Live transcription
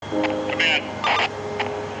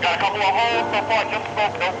hold so far, just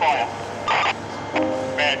smoke, no fire.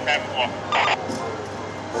 Man, 10-4.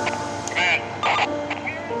 Man.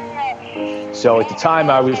 So at the time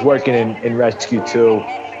I was working in Rescue 2,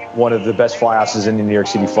 one of the best firehouses in the New York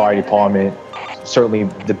City Fire Department, certainly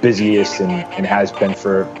the busiest and has been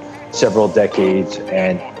for several decades.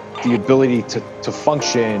 And the ability to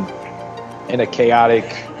function in a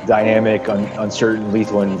chaotic, dynamic, uncertain,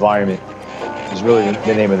 lethal environment is really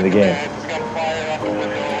the name of the game.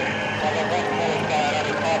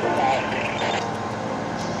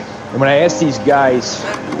 And when I asked these guys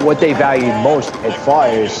what they valued most at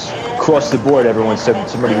fires, across the board, everyone said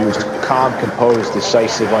somebody who was calm, composed,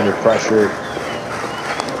 decisive under pressure.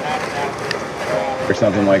 Or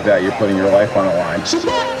something like that, you're putting your life on the line. So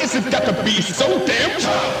why is it got to be so damn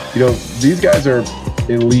tough? You know, these guys are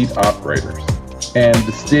elite operators, and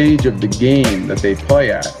the stage of the game that they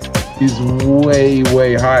play at is way,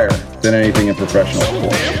 way higher than anything in professional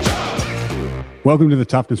sport. Welcome to the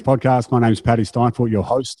Toughness Podcast. My name is Paddy Steinfort, your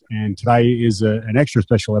host, and today is an extra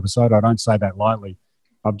special episode. I don't say that lightly.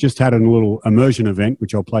 I've just had a little immersion event,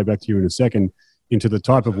 which I'll play back to you in a second, into the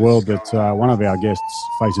type of world that one of our guests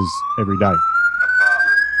faces every day.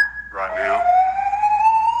 Right now.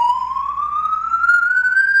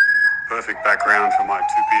 Perfect background for my 2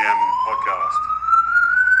 p.m. podcast.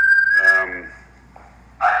 Attention,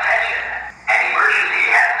 an emergency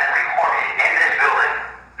has been reported in this building.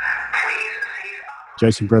 Please cease.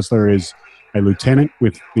 Jason Bressler is a lieutenant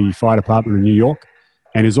with the Fire Department of New York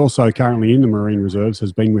and is also currently in the Marine Reserves,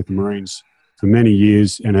 has been with the Marines for many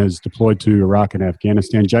years and has deployed to Iraq and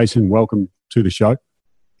Afghanistan. Jason, welcome to the show.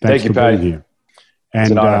 Thank you, for Paddy. being here.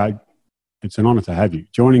 And it's an honor to have you.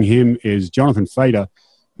 Joining him is Jonathan Fader,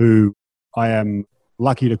 who I am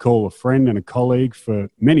lucky to call a friend and a colleague for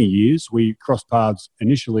many years. We crossed paths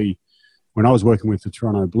initially when I was working with the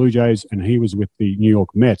Toronto Blue Jays and he was with the New York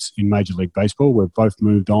Mets in Major League Baseball. We've both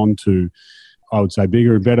moved on to, I would say,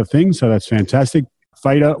 bigger and better things, so that's fantastic.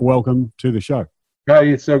 Fader, welcome to the show.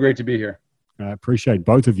 Paddy, it's so great to be here. I appreciate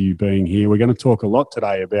both of you being here. We're going to talk a lot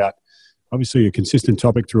today about, obviously, a consistent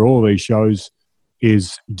topic through all these shows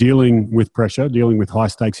is dealing with pressure, dealing with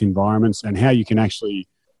high-stakes environments, and how you can actually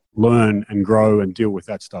learn and grow and deal with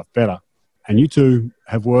that stuff better. And you two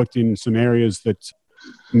have worked in some areas that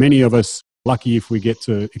many of us, lucky if we get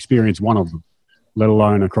to experience one of them, let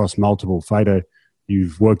alone across multiple. Fader,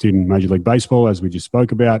 you've worked in Major League Baseball, as we just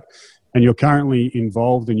spoke about, and you're currently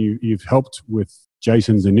involved and you've helped with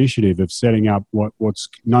Jason's initiative of setting up what's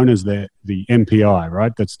known as the MPI,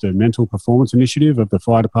 right? That's the Mental Performance Initiative of the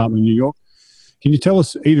Fire Department of New York. Can you tell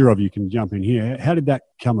us, either of you can jump in here, how did that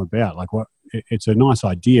come about? Like, it's a nice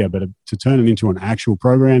idea, but to turn it into an actual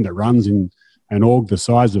program that runs in an org the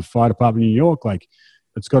size of Fire Department of New York, like,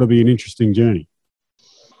 it's got to be an interesting journey.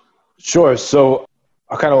 Sure. So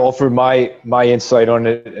I'll kind of offer my insight on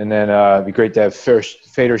it, and then it'd be great to have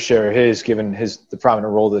Fader share his, given the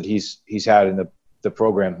prominent role that he's had in the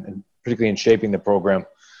program, and particularly in shaping the program.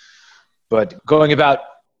 But going about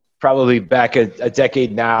probably back a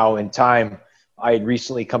decade now in time, I had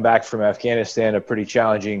recently come back from Afghanistan, a pretty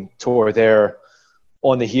challenging tour there,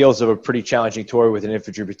 on the heels of a pretty challenging tour with an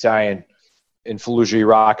infantry battalion in Fallujah,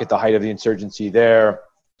 Iraq, at the height of the insurgency there.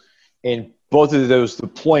 And both of those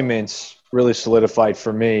deployments really solidified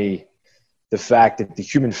for me the fact that the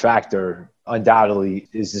human factor undoubtedly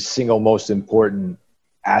is the single most important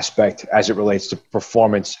aspect as it relates to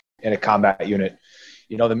performance in a combat unit.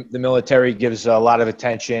 You know, the military gives a lot of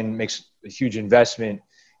attention, makes a huge investment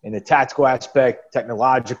in the tactical aspect,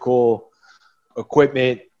 technological,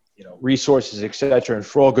 equipment, resources, et cetera, and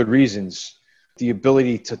for all good reasons. The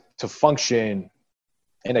ability to function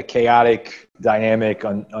in a chaotic, dynamic,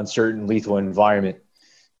 uncertain, lethal environment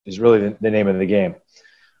is really the name of the game,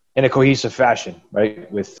 in a cohesive fashion,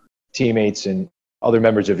 right, with teammates and other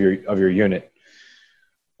members of your unit.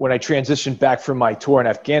 When I transitioned back from my tour in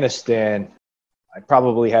Afghanistan, I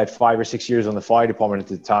probably had 5 or 6 years on the fire department at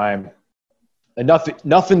the time.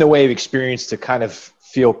 Enough in the way of experience to kind of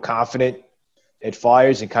feel confident at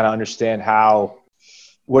fires and kind of understand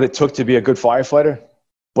what it took to be a good firefighter,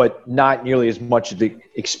 but not nearly as much of the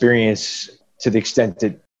experience to the extent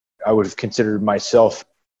that I would have considered myself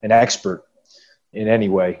an expert in any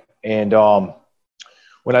way. And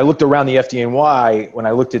when I looked around the FDNY, when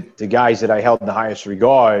I looked at the guys that I held in the highest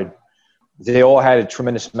regard, they all had a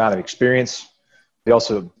tremendous amount of experience. They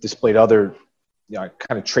also displayed other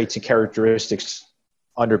kind of traits and characteristics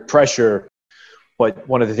under pressure. But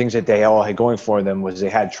one of the things that they all had going for them was they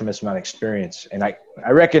had a tremendous amount of experience. And I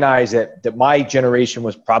recognize that my generation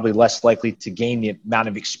was probably less likely to gain the amount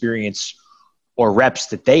of experience or reps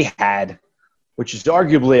that they had which is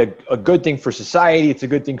arguably a good thing for society. It's a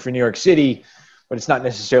good thing for New York City, but it's not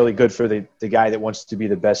necessarily good for the guy that wants to be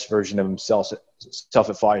the best version of himself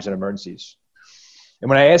at fires and emergencies. And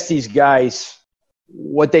when I asked these guys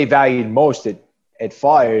what they valued most at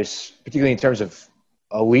fires, particularly in terms of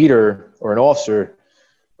a leader or an officer,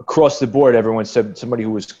 across the board, everyone said somebody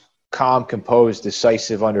who was calm, composed,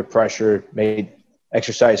 decisive under pressure,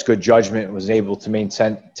 exercised good judgment, was able to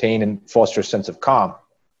maintain and foster a sense of calm.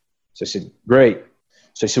 So I said, great.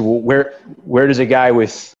 So I said, well, where does a guy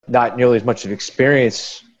with not nearly as much of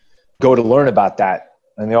experience go to learn about that?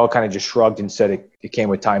 And they all kind of just shrugged and said it came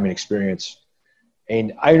with time and experience.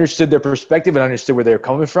 And I understood their perspective and understood where they were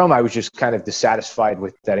coming from. I was just kind of dissatisfied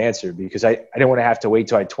with that answer because I didn't want to have to wait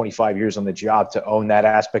till I had 25 years on the job to own that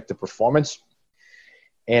aspect of performance.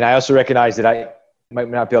 And I also recognized that I might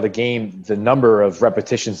not be able to gain the number of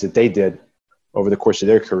repetitions that they did over the course of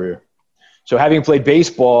their career. So having played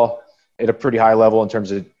baseball at a pretty high level in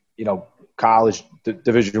terms of, college,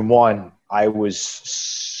 Division I was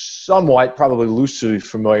somewhat, probably loosely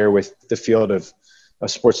familiar with the field of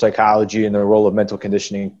sports psychology and the role of mental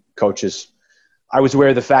conditioning coaches. I was aware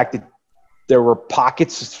of the fact that there were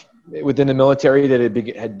pockets within the military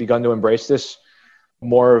that had begun to embrace this,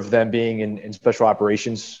 more of them being in special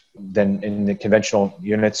operations than in the conventional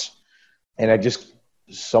units. And I just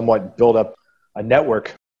somewhat built up a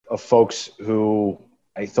network of folks who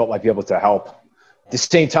I thought might be able to help. At the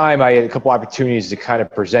same time, I had a couple opportunities to kind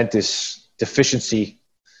of present this deficiency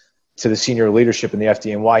to the senior leadership in the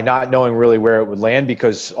FDNY, not knowing really where it would land,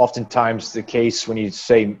 because oftentimes the case when you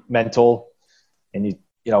say mental and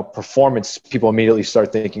performance, people immediately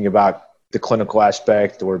start thinking about the clinical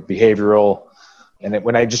aspect or behavioral. And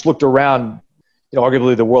when I just looked around,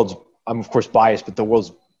 arguably I'm of course biased, but the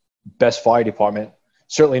world's best fire department,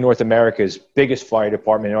 certainly North America's biggest fire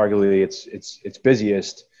department, and arguably its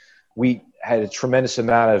busiest. We had a tremendous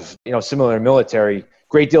amount of, similar to military,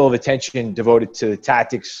 great deal of attention devoted to the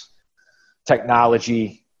tactics,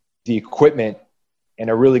 technology, the equipment, and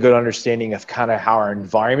a really good understanding of kind of how our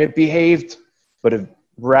environment behaved, but a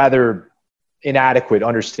rather inadequate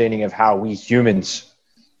understanding of how we humans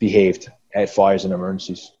behaved at fires and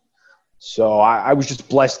emergencies. So I was just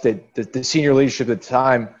blessed that the senior leadership at the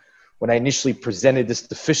time, when I initially presented this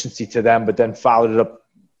deficiency to them, but then followed it up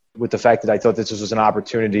with the fact that I thought this was an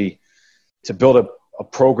opportunity to build a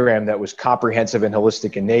program that was comprehensive and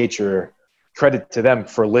holistic in nature. Credit to them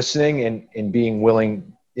for listening and being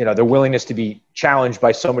willing, their willingness to be challenged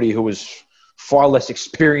by somebody who was far less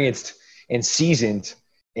experienced and seasoned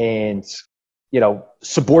and,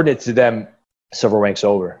 subordinate to them several ranks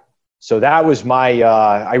over. So that was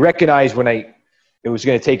I recognized when it was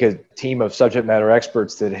going to take a team of subject matter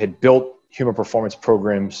experts that had built human performance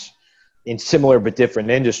programs in similar but different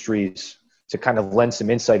industries to kind of lend some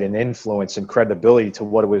insight and influence and credibility to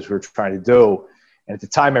what it was we were trying to do. And at the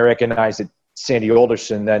time, I recognized that Sandy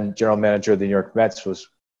Alderson, then general manager of the New York Mets, was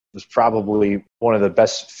probably one of the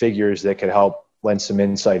best figures that could help lend some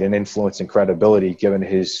insight and influence and credibility, given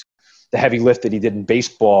the heavy lift that he did in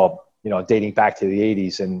baseball, dating back to the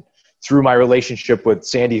 80s. And through my relationship with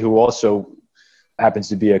Sandy, who also happens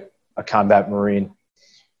to be a combat Marine,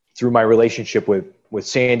 through my relationship with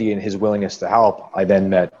Sandy and his willingness to help, I then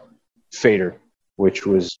met Fader, which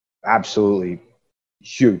was absolutely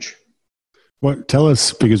huge. Well, tell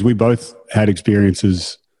us, because we both had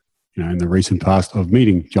experiences, in the recent past of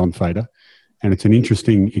meeting John Fader, and it's an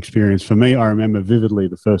interesting experience for me. I remember vividly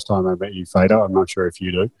the first time I met you, Fader. I'm not sure if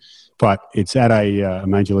you do, but it's at a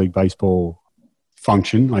Major League Baseball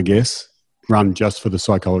function, I guess, run just for the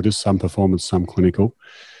psychologists, some performance, some clinical.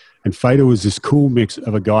 And Fader was this cool mix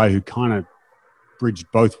of a guy who kind of bridged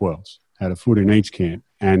both worlds, had a foot in each camp,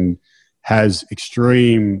 and has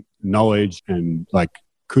extreme knowledge and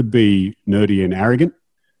could be nerdy and arrogant,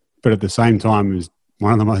 but at the same time is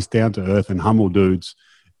one of the most down-to-earth and humble dudes,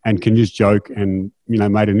 and can just joke and,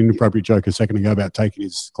 made an inappropriate joke a second ago about taking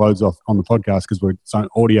his clothes off on the podcast because we're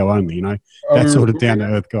audio only, that sort of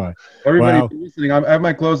down-to-earth guy. Everybody listening, I have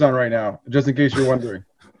my clothes on right now, just in case you're wondering.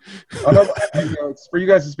 It's for you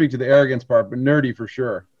guys to speak to the arrogance part, but nerdy for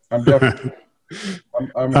sure. I'm definitely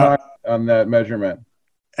I'm high on that measurement.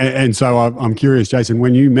 And so I'm curious, Jason,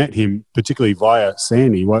 when you met him, particularly via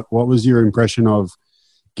Sandy, what was your impression of,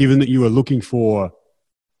 given that you were looking for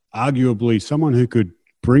arguably someone who could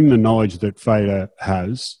bring the knowledge that Fader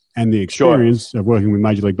has and the experience of working with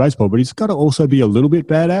Major League Baseball, but he's got to also be a little bit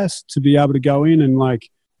badass to be able to go in and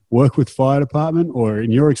work with fire department? Or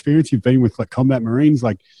in your experience, you've been with combat Marines,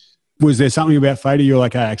 was there something about Fader you're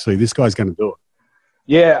hey, actually, this guy's going to do it?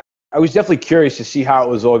 Yeah, I was definitely curious to see how it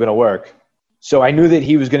was all going to work. So I knew that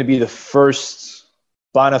he was going to be the first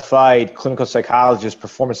bona fide clinical psychologist,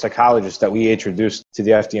 performance psychologist that we introduced to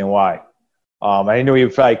the FDNY. I knew he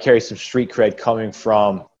would probably carry some street cred coming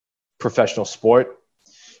from professional sport.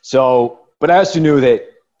 So, but I also knew that,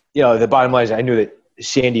 the bottom line is I knew that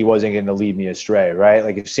Sandy wasn't going to lead me astray, right?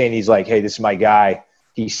 Like if Sandy's like, hey, this is my guy,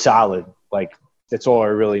 he's solid. Like that's all I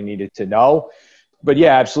really needed to know. But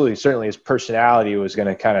yeah, absolutely. Certainly his personality was going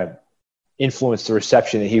to kind of influence the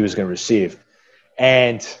reception that he was going to receive.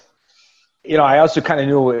 And, I also kind of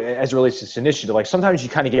knew as it relates to this initiative, like sometimes you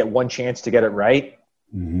kind of get one chance to get it right.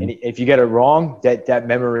 Mm-hmm. And if you get it wrong, that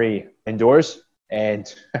memory endures.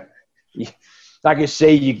 And not going to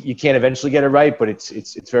say you can't eventually get it right, but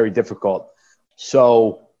it's very difficult.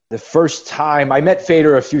 So the first time I met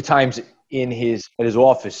Fedor a few times at his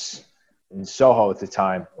office in Soho at the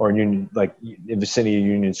time, or in Union, like in vicinity of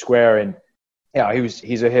Union Square, and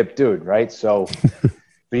he's a hip dude, right? So, but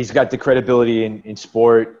he's got the credibility in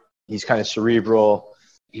sport. He's kind of cerebral.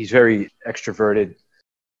 He's very extroverted.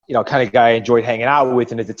 Kind of guy I enjoyed hanging out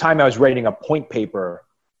with. And at the time, I was writing a point paper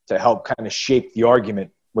to help kind of shape the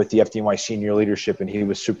argument with the FDNY senior leadership, and he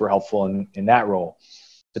was super helpful in that role.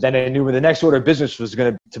 But then I knew the next order of business was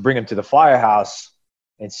going to bring him to the firehouse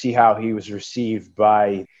and see how he was received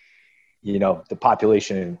by, the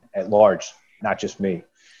population at large, not just me.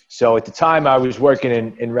 So at the time I was working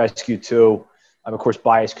in Rescue 2. I'm of course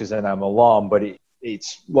biased because then I'm alum, but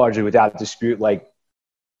it's largely without dispute, like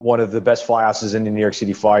one of the best firehouses in the New York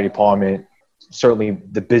City Fire Department, certainly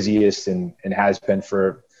the busiest and has been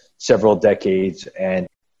for several decades. And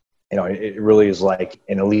it really is like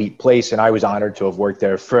an elite place, and I was honored to have worked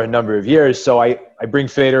there for a number of years. So I bring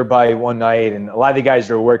Fedor by one night, and a lot of the guys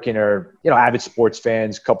that are working are, avid sports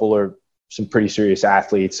fans. A couple are some pretty serious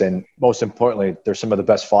athletes, and most importantly, they're some of the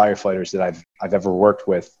best firefighters that I've ever worked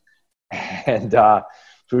with. And so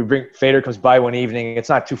Fedor comes by one evening. It's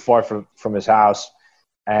not too far from his house,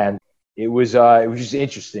 and it was just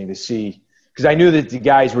interesting to see, because I knew that the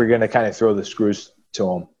guys were going to kind of throw the screws to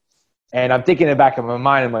him. And I'm thinking in the back of my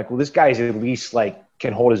mind, I'm like, well, this guy's at least like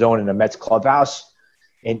can hold his own in a Mets clubhouse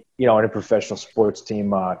and, in a professional sports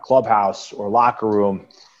team clubhouse or locker room.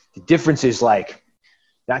 The difference is like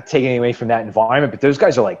not taking anything away from that environment, but those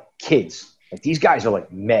guys are like kids. Like these guys are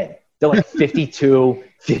like men. They're like 52,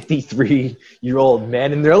 53-year-old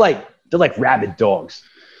men. And they're like rabid dogs,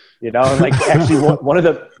 And like actually one of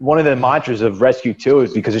the mantras of Rescue 2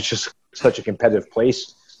 is because it's just such a competitive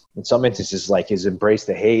place. In some instances, like is embrace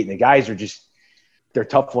the hate, and the guys are they're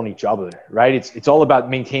tough on each other, right? It's all about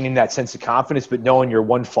maintaining that sense of confidence, but knowing you're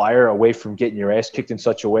one fire away from getting your ass kicked in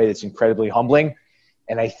such a way that's incredibly humbling.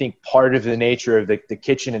 And I think part of the nature of the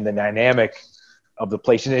kitchen and the dynamic of the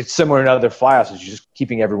place, and it's similar in other firehouses, is just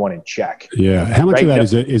keeping everyone in check. Yeah. How much of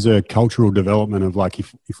that is a cultural development of like,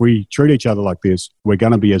 if we treat each other like this, we're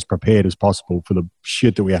going to be as prepared as possible for the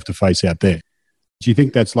shit that we have to face out there? Do you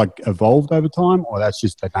think that's like evolved over time, or that's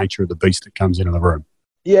just the nature of the beast that comes into the room?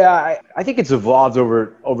 Yeah, I think it's evolved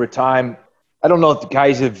over time. I don't know if the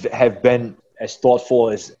guys have been as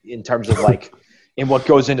thoughtful as in terms of like in what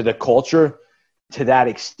goes into the culture to that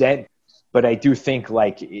extent. But I do think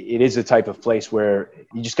like it is a type of place where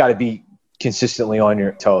you just got to be consistently on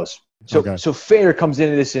your toes. So Fedor comes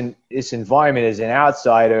into this environment as an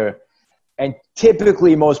outsider, and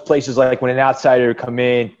typically most places, like when an outsider come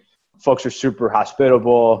in, folks are super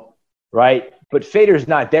hospitable, right? But Fedor's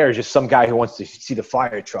not there as just some guy who wants to see the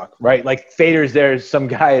fire truck, right? Like Fedor's there as some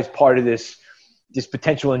guy as part of this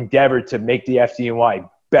potential endeavor to make the FDNY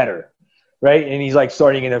better, right? And he's like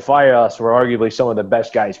starting in a firehouse where arguably some of the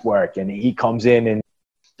best guys work. And he comes in, and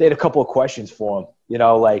they had a couple of questions for him,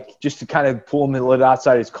 like just to kind of pull him a little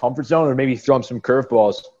outside his comfort zone, or maybe throw him some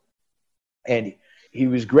curveballs. And he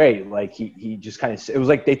was great. Like he just kind of, it was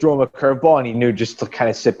like they threw him a curveball and he knew just to kind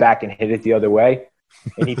of sit back and hit it the other way.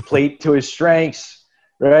 And he played to his strengths,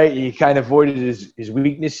 right? He kind of avoided his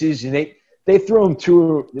weaknesses, and they threw him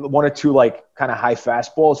one or two like kind of high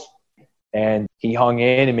fastballs, and he hung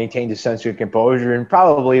in and maintained his sense of composure. And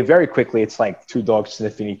probably very quickly, it's like two dogs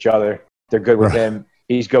sniffing each other. They're good with him.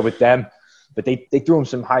 He's good with them. But they threw him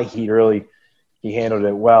some high heat early. He handled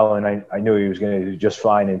it well, and I knew he was going to do just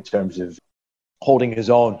fine in terms of holding his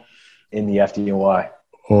own in the FDNY.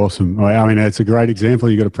 Awesome. I mean, it's a great example.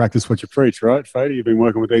 You got to practice what you preach, right, Fedor? You've been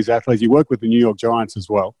working with these athletes. You work with the New York Giants as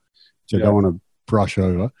well, which I don't want to brush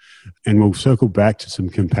over. And we'll circle back to some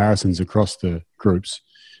comparisons across the groups.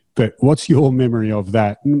 But what's your memory of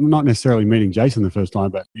that? Not necessarily meeting Jason the first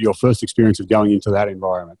time, but your first experience of going into that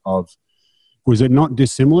environment. Was it not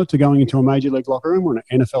dissimilar to going into a major league locker room or an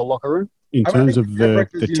NFL locker room in terms of the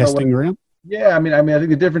testing ground? Yeah, I mean, I think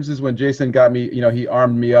the difference is when Jason got me, he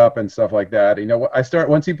armed me up and stuff like that.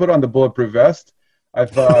 Once he put on the bulletproof vest, I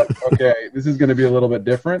thought, okay, this is going to be a little bit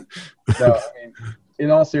different. So, I mean, in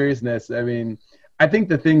all seriousness, I mean, I think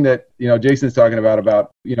the thing that, Jason's talking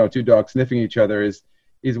about, two dogs sniffing each other is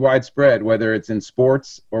widespread, whether it's in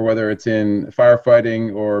sports or whether it's in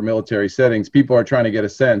firefighting or military settings. People are trying to get a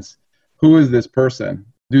sense, who is this person?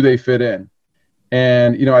 Do they fit in?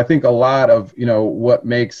 And, I think a lot of, what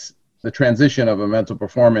makes the transition of a mental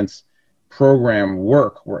performance program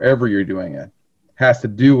work wherever you're doing it has to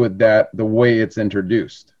do with that, the way it's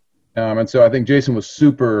introduced. And so I think Jason was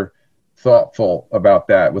super thoughtful about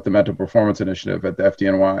that with the Mental Performance Initiative at the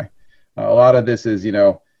FDNY. A lot of this is,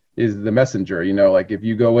 is the messenger, like if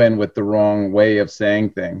you go in with the wrong way of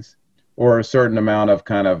saying things or a certain amount of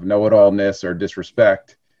kind of know-it-allness or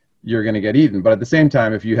disrespect, you're going to get eaten. But at the same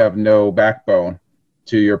time, if you have no backbone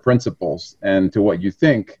to your principles and to what you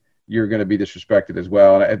think, you're going to be disrespected as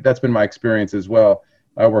well. And that's been my experience as well,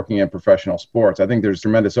 working in professional sports. I think there's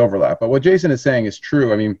tremendous overlap. But what Jason is saying is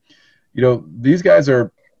true. I mean, these guys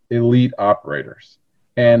are elite operators,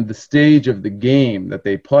 and the stage of the game that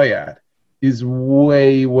they play at is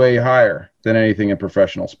way, way higher than anything in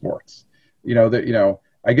professional sports.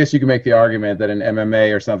 I guess you can make the argument that in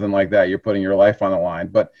MMA or something like that, you're putting your life on the line,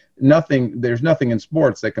 but there's nothing in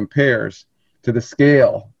sports that compares to the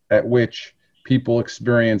scale at which people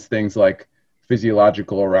experience things like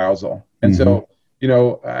physiological arousal. And so,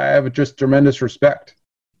 I have just tremendous respect.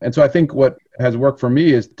 And so I think what has worked for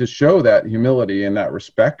me is to show that humility and that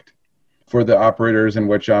respect for the operators in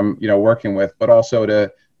which I'm, working with, but also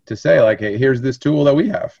to say like, hey, here's this tool that we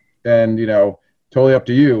have, and, totally up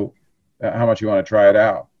to you how much you want to try it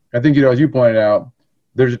out. I think, as you pointed out,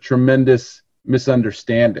 there's a tremendous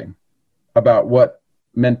misunderstanding about what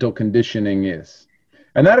mental conditioning is.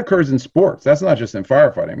 And that occurs in sports. That's not just in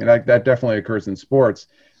firefighting. I mean, that definitely occurs in sports.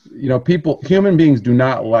 Human beings do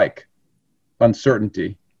not like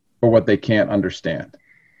uncertainty or what they can't understand.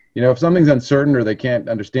 If something's uncertain or they can't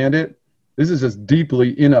understand it, this is just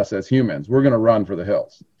deeply in us as humans. We're going to run for the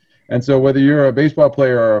hills. And so whether you're a baseball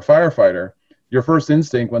player or a firefighter, your first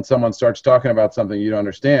instinct when someone starts talking about something you don't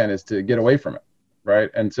understand is to get away from it, right?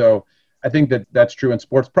 And so I think that that's true in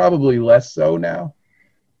sports, probably less so now,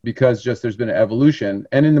 because just there's been an evolution,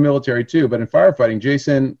 and in the military too. But in firefighting,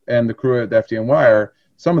 Jason and the crew at the FDNY are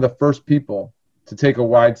some of the first people to take a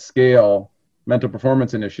wide-scale mental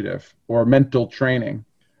performance initiative or mental training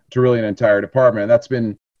to really an entire department. And that's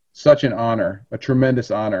been such an honor, a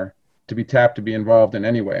tremendous honor, to be tapped to be involved in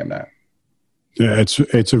any way in that. Yeah,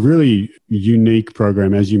 it's a really unique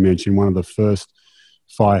program, as you mentioned, one of the first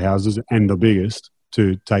firehouses and the biggest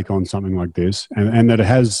to take on something like this, and that it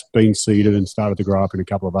has been seeded and started to grow up in a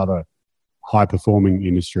couple of other high-performing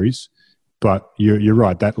industries. But you're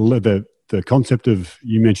right, that the concept of,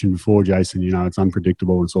 you mentioned before, Jason, it's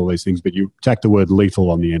unpredictable and it's all these things, but you tack the word lethal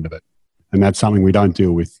on the end of it. And that's something we don't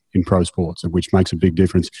deal with in pro sports, which makes a big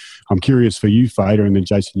difference. I'm curious for you, Fader, and then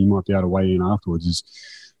Jason, you might be able to weigh in afterwards, is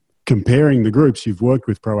comparing the groups. You've worked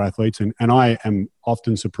with pro athletes, and I am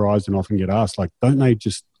often surprised and often get asked, like, don't they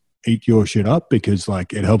just eat your shit up because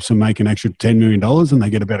like it helps them make an extra $10 million and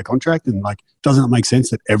they get a better contract? And like, doesn't it make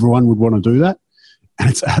sense that everyone would want to do that? And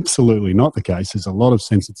it's absolutely not the case. There's a lot of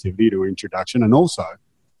sensitivity to introduction. And also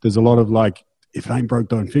there's a lot of like, if it ain't broke,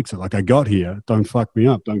 don't fix it. Like, I got here, don't fuck me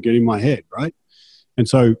up. Don't get in my head, right? And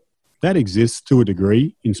so that exists to a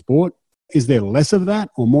degree in sport. Is there less of that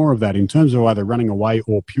or more of that in terms of either running away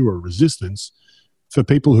or pure resistance for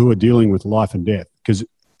people who are dealing with life and death? Because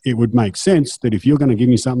it would make sense that if you're going to give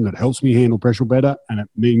me something that helps me handle pressure better and it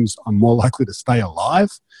means I'm more likely to stay alive,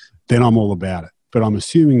 then I'm all about it. But I'm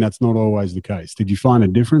assuming that's not always the case. Did you find a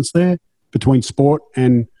difference there between sport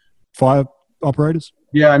and fire operators?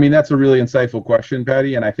 Yeah, I mean, that's a really insightful question,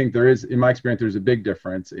 Patty. And I think there is, in my experience, there's a big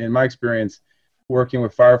difference. In my experience, working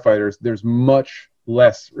with firefighters, there's much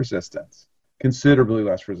less resistance, considerably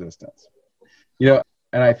less resistance. And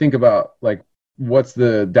I think about like, what's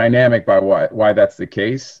the dynamic by why that's the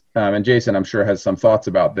case? And Jason, I'm sure, has some thoughts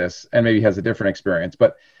about this and maybe has a different experience.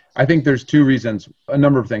 But I think there's two reasons, a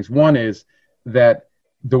number of things. One is that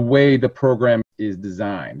the way the program is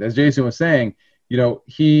designed, as Jason was saying,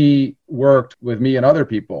 he worked with me and other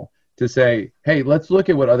people to say, hey, let's look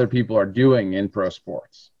at what other people are doing in pro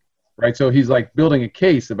sports, right? So he's like building a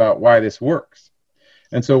case about why this works.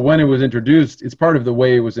 And so when it was introduced, it's part of the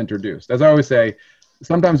way it was introduced. As I always say,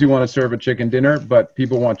 sometimes you want to serve a chicken dinner, but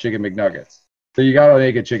people want chicken McNuggets. So you got to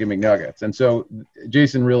make it chicken McNuggets. And so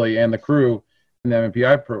Jason really, and the crew in the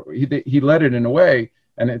MMPI pro, he led it in a way,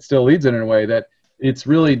 and it still leads it in a way that it's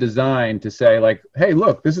really designed to say like, hey,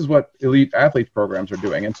 look, this is what elite athletes programs are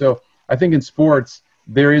doing. And so I think in sports,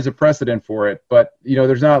 there is a precedent for it, but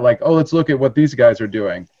there's not like, oh, let's look at what these guys are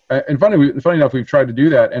doing. and funny enough, we've tried to do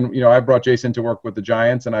that. And, I've brought Jason to work with the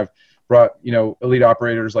Giants, and I've brought, elite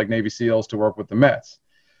operators like Navy SEALs to work with the Mets.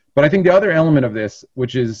 But I think the other element of this,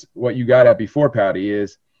 which is what you got at before, Patty,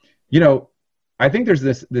 is, I think there's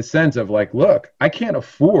this sense of like, look, I can't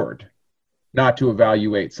afford not to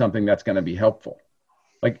evaluate something that's going to be helpful.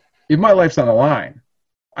 Like, if my life's on the line,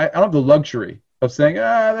 I don't have the luxury of saying,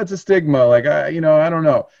 that's a stigma. Like, I don't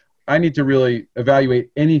know. I need to really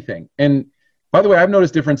evaluate anything. And by the way, I've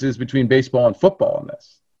noticed differences between baseball and football in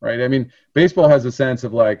this, right? I mean, baseball has a sense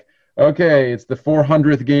of like, okay, it's the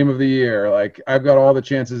 400th game of the year. Like, I've got all the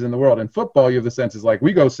chances in the world. In football, you have the sense is like,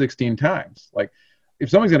 we go 16 times. Like, if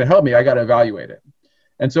someone's going to help me, I got to evaluate it.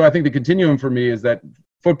 And so I think the continuum for me is that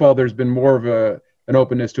football, there's been more of an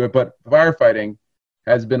openness to it, but firefighting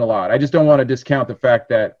has been a lot. I just don't want to discount the fact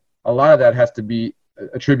that a lot of that has to be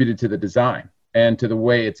attributed to the design and to the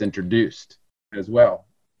way it's introduced as well.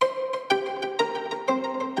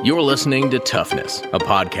 You're listening to Toughness, a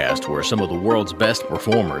podcast where some of the world's best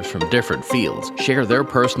performers from different fields share their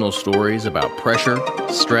personal stories about pressure,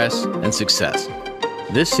 stress, and success.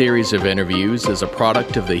 This series of interviews is a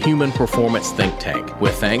product of the Human Performance Think Tank,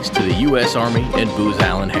 with thanks to the U.S. Army and Booz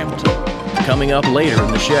Allen Hamilton. Coming up later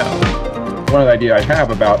in the show. One of the ideas I have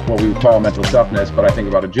about what we would call mental toughness, but I think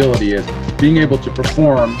about agility, is being able to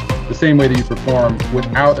perform the same way that you perform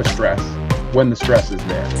without a stress when the stress is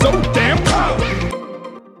there. So damn proud.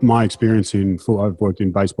 My experience I've worked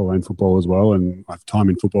in baseball and football as well, and my time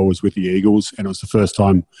in football was with the Eagles, and it was the first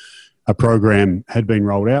time a program had been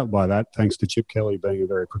rolled out by that, thanks to Chip Kelly being a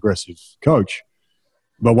very progressive coach.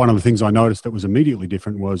 But one of the things I noticed that was immediately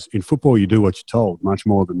different was in football, you do what you're told, much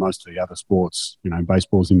more than most of the other sports.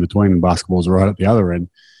 Baseball's in between and basketball's right at the other end.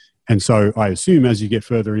 And so I assume as you get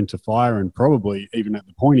further into fire and probably even at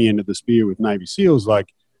the pointy end of the spear with Navy SEALs, like,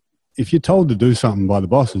 if you're told to do something by the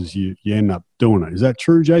bosses, you end up doing it. Is that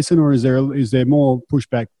true, Jason, or is there more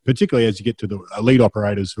pushback, particularly as you get to the elite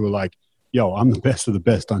operators who are like, yo, I'm the best of the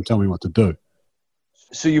best, don't tell me what to do?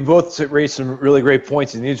 So you both raised some really great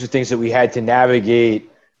points, and these are things that we had to navigate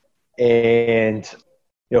and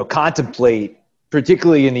contemplate,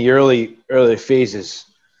 particularly in the early phases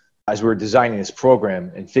as we were designing this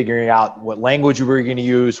program and figuring out what language we were going to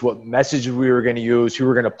use, what message we were going to use, who we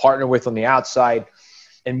were going to partner with on the outside.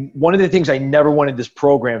 And one of the things I never wanted this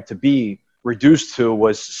program to be reduced to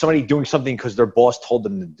was somebody doing something because their boss told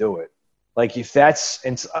them to do it. Like,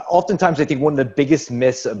 and oftentimes I think one of the biggest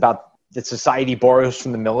myths about that society borrows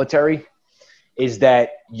from the military is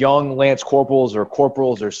that young lance corporals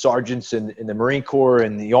or sergeants in the Marine Corps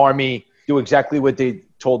and the Army do exactly what they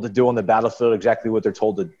told to do on the battlefield, exactly what they're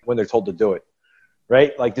told to when they're told to do it,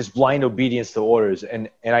 right? Like this blind obedience to orders. And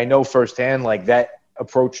I know firsthand, like, that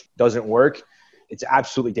approach doesn't work. It's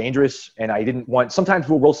absolutely dangerous. And sometimes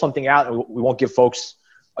we'll roll something out and we won't give folks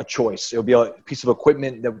a choice. It'll be a piece of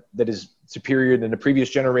equipment that is superior than the previous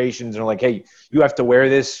generations. And like, hey, you have to wear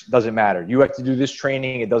this. Doesn't matter. You have to do this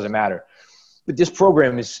training. It doesn't matter. But this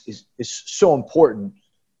program is so important,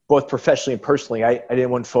 both professionally and personally. I didn't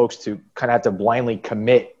want folks to kind of have to blindly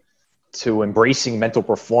commit to embracing mental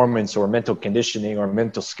performance or mental conditioning or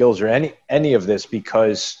mental skills or any of this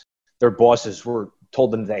because their bosses were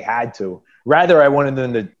told them they had to. Rather, I wanted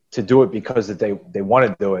them to do it because that they want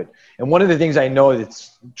to do it. And one of the things I know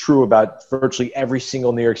that's true about virtually every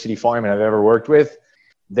single New York City fireman I've ever worked with,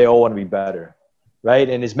 they all want to be better, right?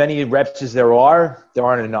 And as many reps as there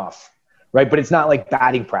aren't enough, right? But it's not like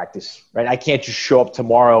batting practice, right? I can't just show up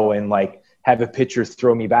tomorrow and like have a pitcher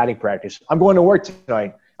throw me batting practice. I'm going to work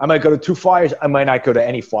tonight. I might go to 2 fires. I might not go to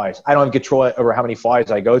any fires. I don't have control over how many fires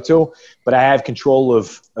I go to, but I have control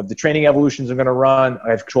of the training evolutions I'm going to run. I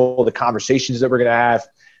have control of the conversations that we're going to have.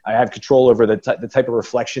 I have control over the type of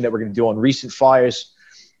reflection that we're going to do on recent fires.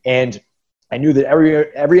 And I knew that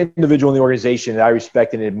every individual in the organization that I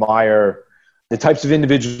respect and admire, the types of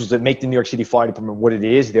individuals that make the New York City Fire Department what it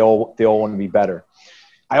is, they all want to be better.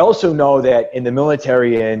 I also know that in the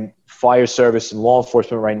military and fire service and law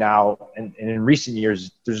enforcement right now, and in recent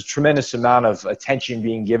years, there's a tremendous amount of attention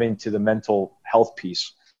being given to the mental health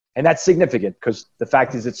piece. And that's significant because the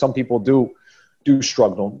fact is that some people do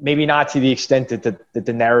struggle, maybe not to the extent that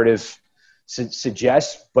the narrative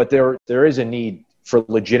suggests, but there is a need for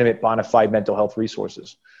legitimate bona fide mental health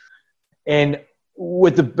resources. And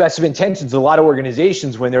with the best of intentions, a lot of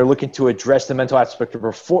organizations, when they're looking to address the mental aspect of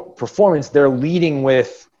performance, they're leading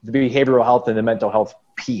with the behavioral health and the mental health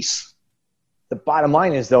piece. The bottom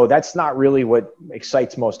line is, though, that's not really what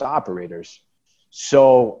excites most operators.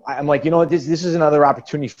 So I'm like, this is another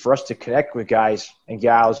opportunity for us to connect with guys and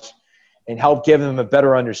gals and help give them a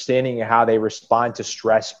better understanding of how they respond to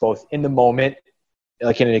stress, both in the moment,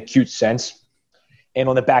 like in an acute sense, And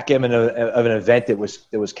on the back end of an event that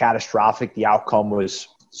was catastrophic, the outcome was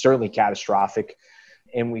certainly catastrophic.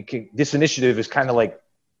 And this initiative is kind of like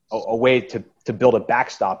a way to build a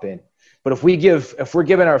backstop in. But if we're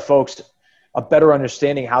giving our folks a better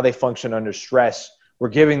understanding how they function under stress, we're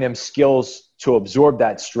giving them skills to absorb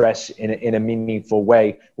that stress in a meaningful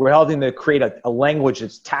way. We're helping them to create a language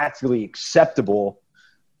that's tactically acceptable,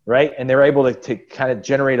 right? And they're able to kind of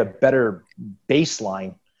generate a better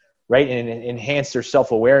baseline, right? And enhance their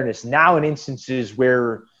self-awareness. Now in instances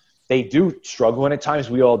where they do struggle, and at times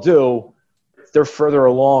we all do, they're further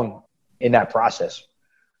along in that process,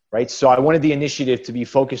 right? So I wanted the initiative to be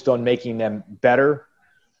focused on making them better.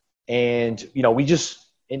 And, we just,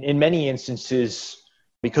 in many instances,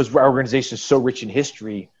 because our organization is so rich in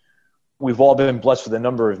history, we've all been blessed with a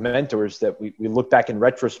number of mentors that we look back in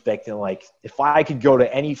retrospect and like, if I could go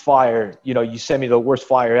to any fire, you send me the worst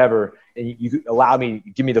fire ever, and you allow me,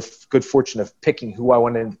 give me the good fortune of picking who I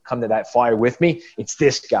want to come to that fire with me, it's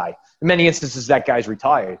this guy. In many instances, that guy's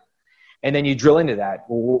retired. And then you drill into that.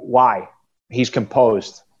 Well, why? He's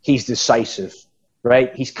composed. He's decisive,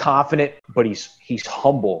 right? He's confident, but he's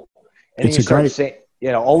humble. And then you start saying,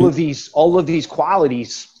 all of these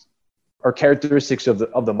qualities are characteristics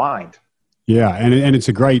of the mind. Yeah, and it's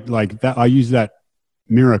a great, like that. I use that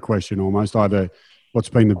mirror question almost, either what's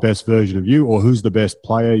been the best version of you or who's the best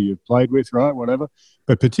player you've played with, right? Whatever.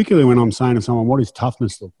 But particularly when I'm saying to someone, what does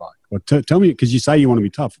toughness look like? Well, tell me, because you say you want to be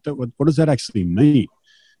tough. What does that actually mean?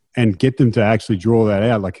 And get them to actually draw that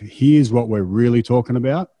out. Like, here's what we're really talking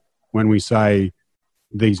about when we say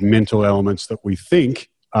these mental elements that we think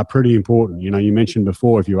are pretty important. You mentioned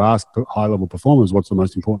before, if you ask high-level performers, what's the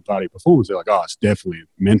most important part of your performance? They're like, oh, it's definitely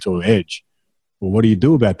mental edge. Well, what do you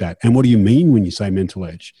do about that? And what do you mean when you say mental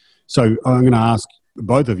edge? So I'm going to ask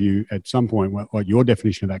both of you at some point what your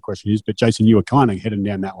definition of that question is. But Jason, you were kind of heading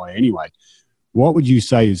down that way anyway. What would you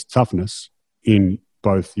say is toughness in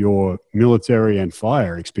both your military and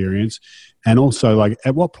fire experience? And also, like,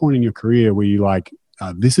 at what point in your career were you like,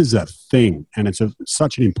 this is a thing, and it's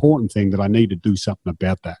such an important thing that I need to do something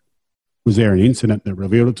about that? Was there an incident that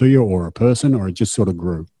revealed it to you, or a person, or it just sort of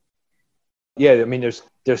grew? Yeah, I mean,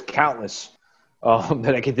 there's countless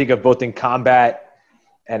that I can think of, both in combat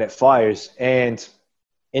and at fires. And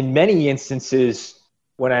in many instances,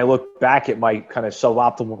 when I look back at my kind of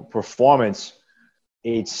suboptimal performance,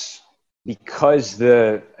 it's because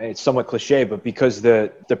it's somewhat cliche, but because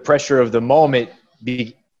the pressure of the moment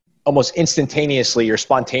almost instantaneously or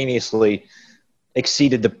spontaneously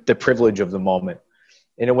exceeded the privilege of the moment.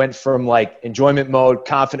 And it went from like enjoyment mode,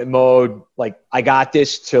 confident mode, like I got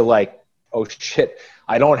this, to like, oh shit,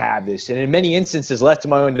 I don't have this. And in many instances, left to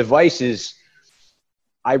my own devices,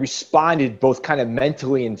 I responded both kind of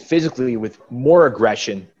mentally and physically with more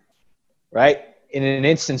aggression, right? In an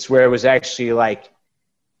instance where it was actually like,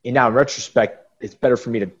 and now in retrospect, it's better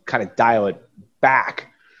for me to kind of dial it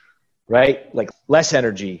back, right? Like less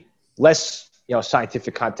energy, less,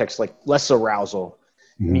 scientific context, like less arousal.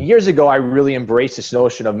 Mm-hmm. I mean, years ago, I really embraced this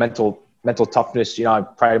notion of mental toughness. I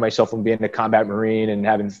prided myself on being a combat Marine and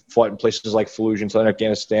having fought in places like Fallujah and Southern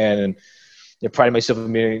Afghanistan, and prided myself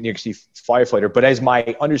on being a New York City firefighter. But as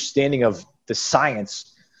my understanding of the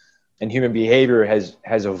science and human behavior has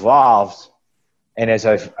evolved, and as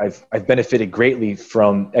I've benefited greatly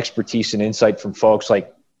from expertise and insight from folks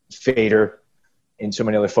like Fader and so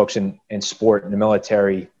many other folks in sport and the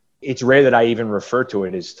military, it's rare that I even refer to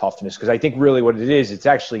it as toughness, because I think really what it is, it's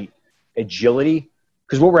actually agility.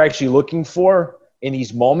 Because what we're actually looking for in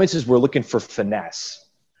these moments is we're looking for finesse,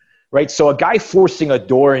 right? So a guy forcing a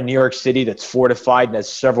door in New York City that's fortified and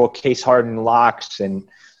has several case-hardened locks and,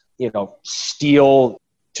 steel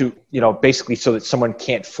to, basically so that someone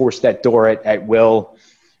can't force that door at will,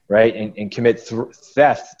 right, and commit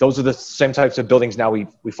theft. Those are the same types of buildings now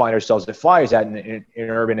we find ourselves at fires at in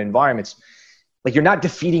urban environments. Like, you're not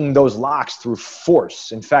defeating those locks through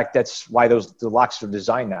force. In fact, that's why the locks are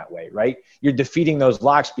designed that way, right? You're defeating those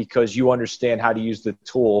locks because you understand how to use the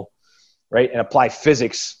tool, right, and apply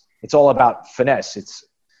physics. It's all about finesse. It's,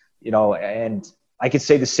 and I could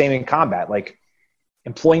say the same in combat. Like,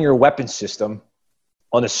 employing your weapon system,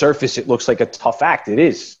 on the surface, it looks like a tough act. It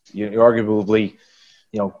is. You're arguably,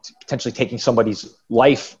 potentially taking somebody's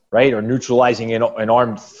life, right, or neutralizing an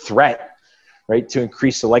armed threat, right, to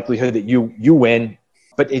increase the likelihood that you win.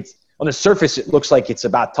 But it's on the surface, it looks like it's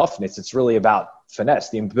about toughness. It's really about finesse,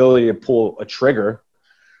 the ability to pull a trigger,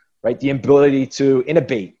 right, the ability to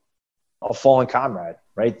intubate a fallen comrade,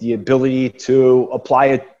 right, the ability to apply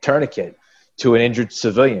a tourniquet to an injured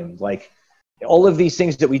civilian. Like, all of these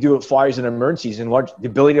things that we do at fires and emergencies, and the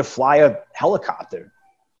ability to fly a helicopter,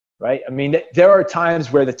 right? I mean, there are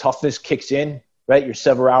times where the toughness kicks in, right? You're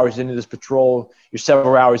several hours into this patrol. You're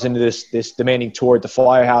several hours into this demanding tour at the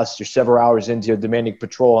firehouse. You're several hours into a demanding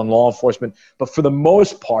patrol on law enforcement. But for the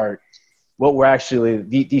most part, what we're actually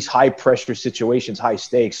these high pressure situations, high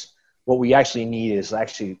stakes, what we actually need is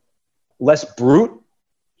actually less brute,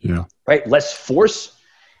 right? Less force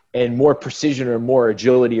and more precision or more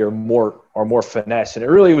agility or more finesse. And it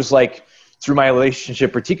really was like through my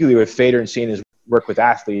relationship, particularly with Fedor and seeing his work with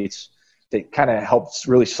athletes, that kind of helped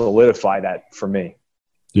really solidify that for me.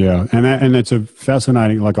 Yeah, and it's a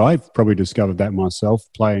fascinating. Like I probably discovered that myself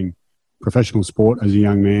playing professional sport as a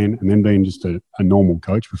young man, and then being just a normal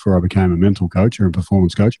coach before I became a mental coach or a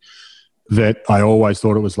performance coach. That I always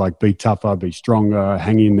thought it was like be tougher, be stronger,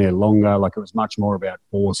 hang in there longer. Like it was much more about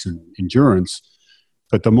force and endurance.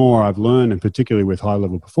 But the more I've learned, and particularly with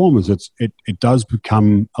high-level performers, it does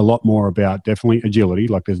become a lot more about definitely agility.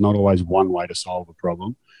 Like there's not always one way to solve a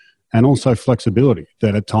problem. And also flexibility,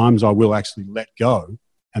 that at times I will actually let go.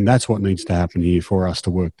 And that's what needs to happen here for us to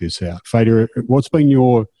work this out. Fedor, what's been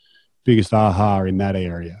your biggest aha in that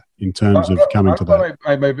area in terms of coming to that?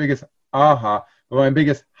 My biggest aha, but my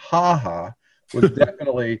biggest ha-ha was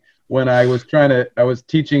definitely when I was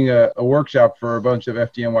teaching a workshop for a bunch of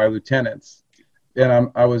FDNY lieutenants. And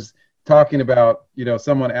I was talking about,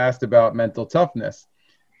 someone asked about mental toughness.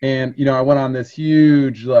 And, I went on this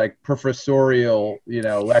huge, professorial,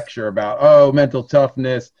 lecture about, mental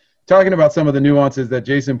toughness, talking about some of the nuances that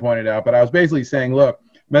Jason pointed out. But I was basically saying, look,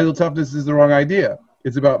 mental toughness is the wrong idea.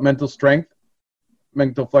 It's about mental strength,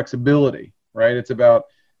 mental flexibility, right? It's about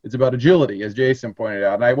agility, as Jason pointed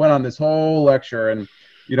out. And I went on this whole lecture, and,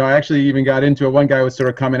 I actually even got into it. One guy was sort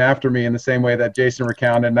of coming after me in the same way that Jason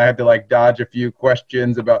recounted, and I had to, dodge a few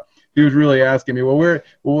questions about – he was really asking me,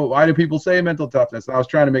 why do people say mental toughness? And I was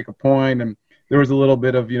trying to make a point, and there was a little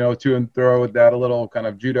bit of, to and fro with that, a little kind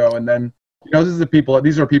of judo. And then, these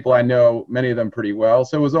are people I know, many of them pretty well.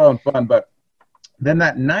 So it was all in fun. But then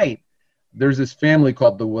that night, there's this family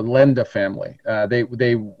called the Wallenda family.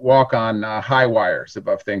 They walk on high wires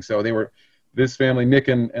above things. So this family, Nick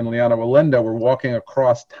and Liana Wallenda, were walking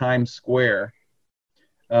across Times Square.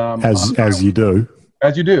 As you do.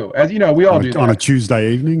 As you do. As we all do that. On a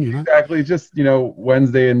Tuesday evening, Exactly. Just,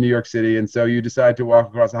 Wednesday in New York City. And so you decide to walk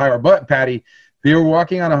across the high wire. But, Patty, they were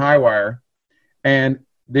walking on a high wire, and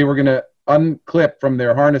they were going to unclip from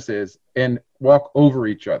their harnesses and walk over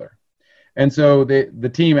each other. And so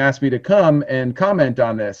the team asked me to come and comment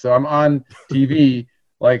on this. So I'm on TV,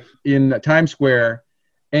 in Times Square.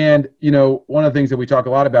 And, one of the things that we talk a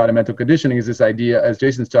lot about in mental conditioning is this idea, as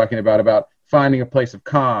Jason's talking about finding a place of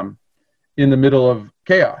calm in the middle of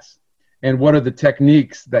chaos. And what are the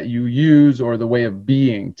techniques that you use or the way of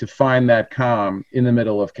being to find that calm in the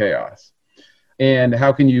middle of chaos? And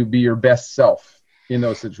how can you be your best self in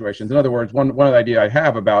those situations? In other words, one of the ideas I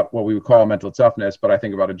have about what we would call mental toughness, but I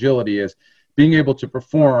think about agility, is being able to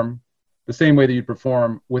perform the same way that you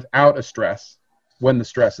perform without a stress when the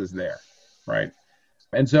stress is there, right?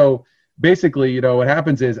 And so basically, what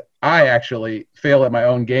happens is I actually fail at my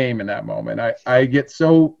own game in that moment. I get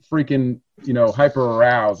so freaking, hyper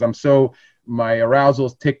aroused. My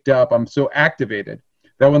arousal's ticked up. I'm so activated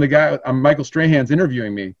that when the guy, Michael Strahan's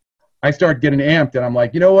interviewing me, I start getting amped, and I'm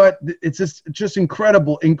like, you know what? It's just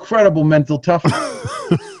incredible mental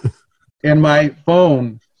toughness. And my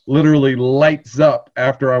phone literally lights up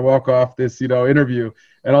after I walk off this, interview.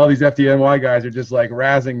 And all these FDNY guys are just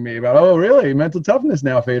razzing me about, oh, really? Mental toughness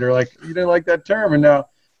now, Fedor. You didn't like that term. And now,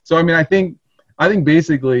 so, I think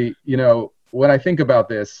basically, when I think about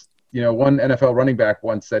this, one NFL running back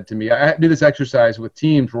once said to me, I do this exercise with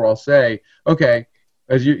teams where I'll say, okay,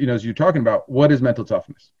 as you're talking about, what is mental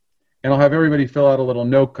toughness? And I'll have everybody fill out a little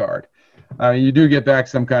note card. You do get back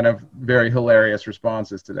some kind of very hilarious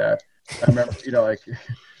responses to that. I remember,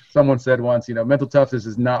 someone said once, mental toughness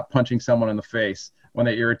is not punching someone in the face when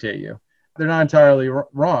they irritate you. They're not entirely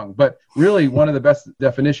wrong, but really one of the best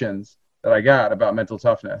definitions that I got about mental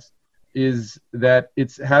toughness is that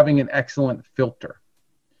it's having an excellent filter.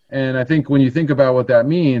 And I think when you think about what that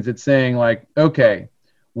means, it's saying okay,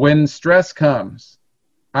 when stress comes,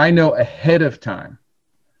 I know ahead of time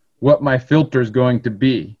what my filter is going to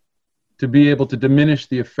be able to diminish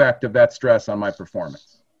the effect of that stress on my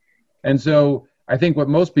performance. And so I think what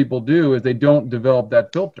most people do is they don't develop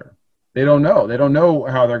that filter. They don't know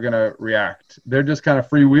how they're going to react. They're just kind of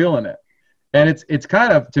freewheeling it. And it's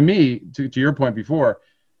kind of, to me, to your point before,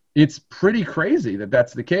 it's pretty crazy that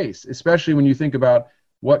that's the case, especially when you think about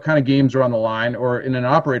what kind of games are on the line, or in an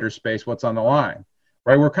operator space, what's on the line,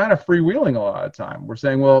 right? We're kind of freewheeling a lot of the time. We're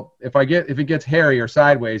saying, well, if it gets hairy or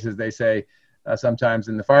sideways, as they say sometimes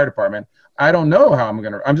in the fire department, I don't know how when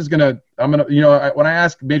I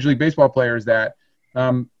ask Major League Baseball players that,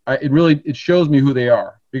 it shows me who they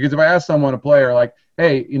are. Because if I ask someone, a player, like,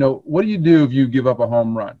 hey, what do you do if you give up a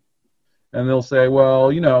home run? And they'll say, well,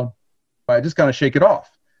 I just kind of shake it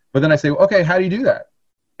off. But then I say, okay, how do you do that?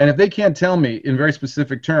 And if they can't tell me in very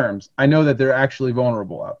specific terms, I know that they're actually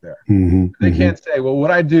vulnerable out there. They can't say, well,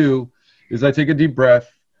 what I do is I take a deep breath,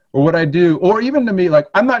 or what I do, or even to me, like,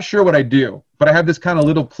 I'm not sure what I do, but I have this kind of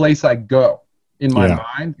little place I go in my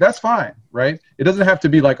mind. That's fine, right? It doesn't have to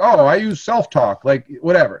be like, oh, I use self-talk, like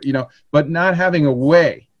whatever, but not having a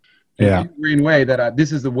way, way that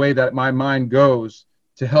this is the way that my mind goes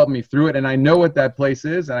to help me through it. And I know what that place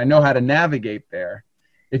is, and I know how to navigate there.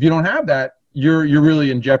 If you don't have that, you're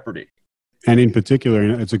really in jeopardy. And in particular,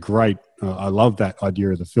 it's a great, I love that idea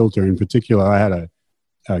of the filter. In particular, I had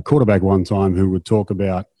a quarterback one time who would talk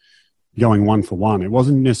about going 1 for 1. It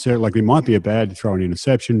wasn't necessarily like, there might be a bad throw, an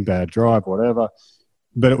interception, bad drive, whatever,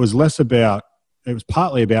 but it was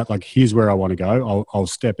partly about like, here's where I want to go. I'll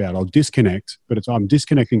step out, I'll disconnect, but I'm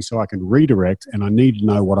disconnecting so I can redirect, and I need to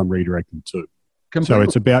know what I'm redirecting to. Completely. So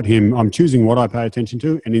it's about him. I'm choosing what I pay attention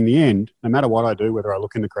to. And in the end, no matter what I do, whether I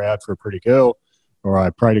look in the crowd for a pretty girl or I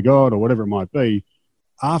pray to God or whatever it might be,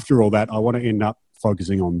 after all that, I want to end up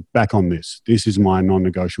focusing back on this. This is my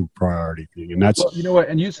non-negotiable priority thing. And that's, well, you know what?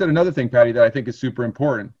 And you said another thing, Patty, that I think is super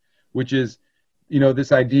important, which is,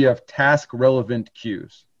 this idea of task relevant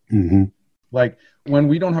cues. Like, when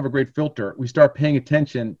we don't have a great filter, we start paying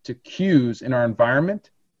attention to cues in our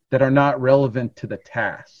environment that are not relevant to the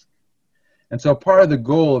task. And so part of the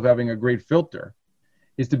goal of having a great filter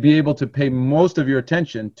is to be able to pay most of your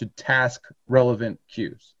attention to task relevant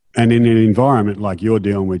cues. And in an environment like you're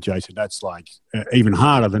dealing with, Jason, that's like even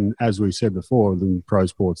harder than, as we said before, than pro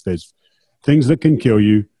sports. There's things that can kill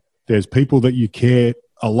you. There's people that you care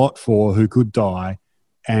a lot for who could die.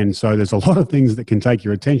 And so there's a lot of things that can take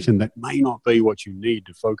your attention that may not be what you need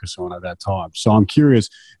to focus on at that time. So I'm curious,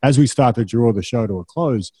 as we start to draw the show to a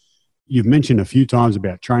close, you've mentioned a few times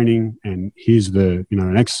about training, and here's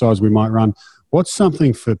an exercise we might run. What's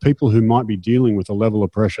something for people who might be dealing with a level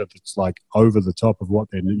of pressure that's like over the top of what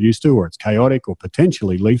they're used to, or it's chaotic or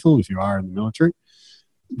potentially lethal if you are in the military,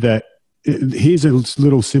 that here's a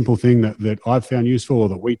little simple thing that I've found useful, or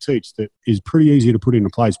that we teach, that is pretty easy to put into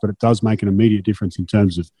place, but it does make an immediate difference in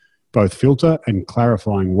terms of both filter and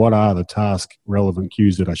clarifying what are the task relevant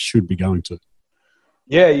cues that I should be going to.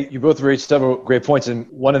 Yeah, you both raised several great points. And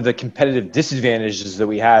one of the competitive disadvantages that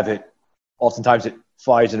we have oftentimes at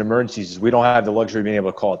fires and emergencies is we don't have the luxury of being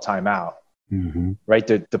able to call a timeout, right?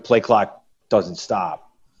 The play clock doesn't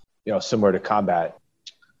stop, similar to combat.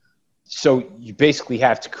 So you basically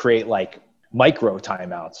have to create like micro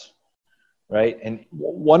timeouts, right? And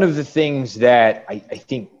one of the things that I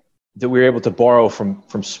think that we were able to borrow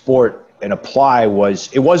from sport and apply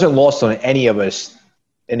it wasn't lost on any of us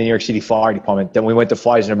in the New York City Fire Department. Then we went to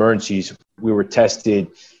fires and emergencies. We were tested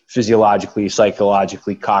physiologically,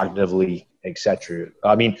 psychologically, cognitively, etc.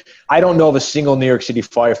 I mean, I don't know of a single New York City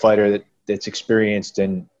firefighter that's experienced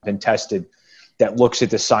and been tested that looks at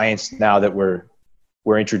the science now that we're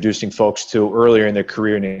introducing folks to earlier in their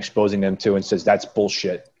career and exposing them to, and says that's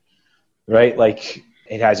bullshit, right? Like,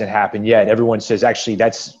 it hasn't happened yet. Everyone says, actually,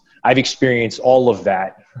 I've experienced all of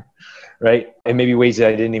that, right? And maybe ways that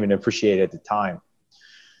I didn't even appreciate at the time.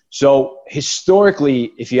 So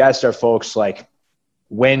historically, if you asked our folks, like,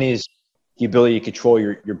 when is the ability to control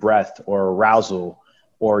your breath or arousal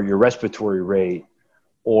or your respiratory rate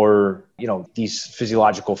or, these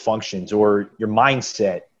physiological functions or your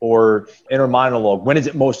mindset or inner monologue, when is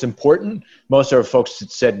it most important? Most of our folks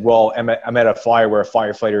had said, well, I'm at a fire where a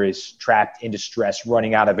firefighter is trapped in distress,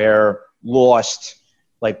 running out of air, lost,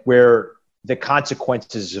 like where the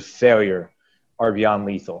consequences of failure are beyond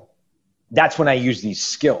lethal. That's when I use these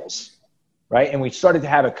skills, right? And we started to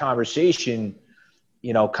have a conversation,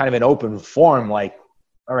 kind of an open forum, like,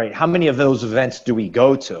 all right, how many of those events do we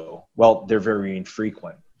go to? Well, they're very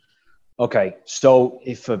infrequent. Okay, so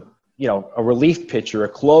if a relief pitcher, a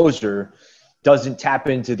closer, doesn't tap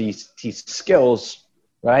into these skills,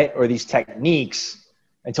 right, or these techniques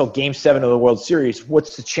until Game 7 of the World Series,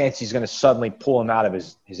 what's the chance he's going to suddenly pull him out of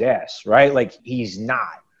his ass, right? Like, he's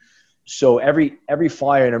not. So every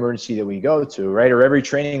fire and emergency that we go to, right, or every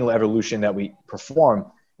training evolution that we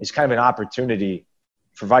perform is kind of an opportunity,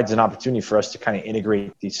 provides an opportunity for us to kind of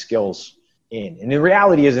integrate these skills in. And the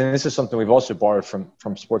reality is, and this is something we've also borrowed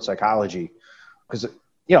from sports psychology, because,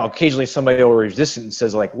 occasionally somebody will resist it and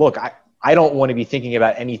says, like, look, I don't want to be thinking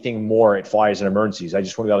about anything more at fires and emergencies. I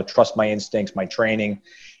just want to be able to trust my instincts, my training,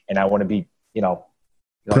 and I want to be,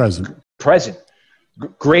 present.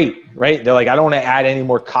 Great, right? They're like, I don't want to add any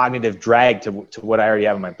more cognitive drag to what I already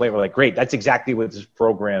have on my plate. We're like, great. That's exactly what this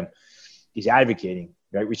program advocating,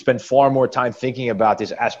 right? We spend far more time thinking about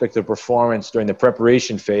this aspect of performance during the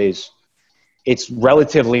preparation phase. It's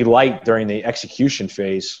relatively light during the execution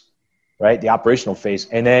phase, right? The operational phase.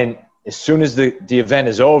 And then as soon as the event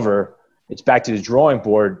is over, it's back to the drawing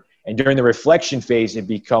board. And during the reflection phase, it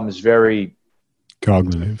becomes very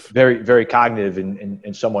cognitive, very cognitive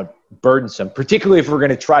and somewhat burdensome, particularly if we're going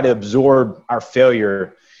to try to absorb our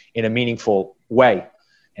failure in a meaningful way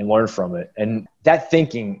and learn from it. And that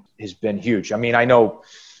thinking has been huge. I mean, I know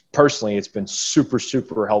personally it's been super,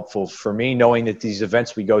 super helpful for me, knowing that these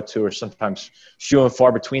events we go to are sometimes few and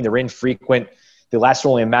far between. They're infrequent. They last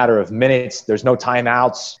only a matter of minutes. There's no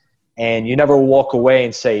timeouts. And you never walk away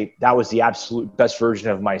and say, that was the absolute best version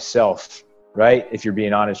of myself, right? If you're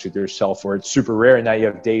being honest with yourself, or it's super rare. And now you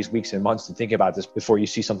have days, weeks, and months to think about this before you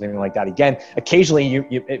see something like that again. Occasionally,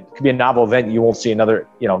 it could be a novel event you won't see another,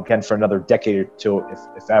 again for another decade or two,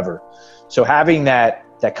 if ever. So having that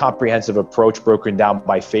comprehensive approach broken down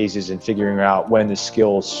by phases and figuring out when the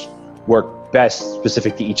skills work best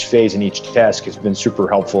specific to each phase and each task has been super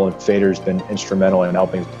helpful. And Fader's been instrumental in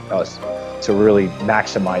helping us to really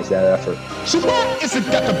maximize that effort. So why is it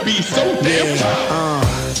that the beat so damn tough?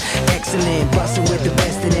 Excellent, busting with the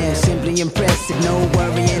best of them. Simply impressive, no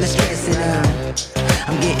worry and stressing them.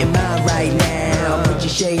 I'm getting mine right now. Put your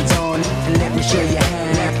shades on and let me show you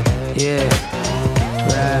how. Yeah,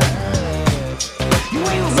 right. You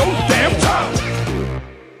ain't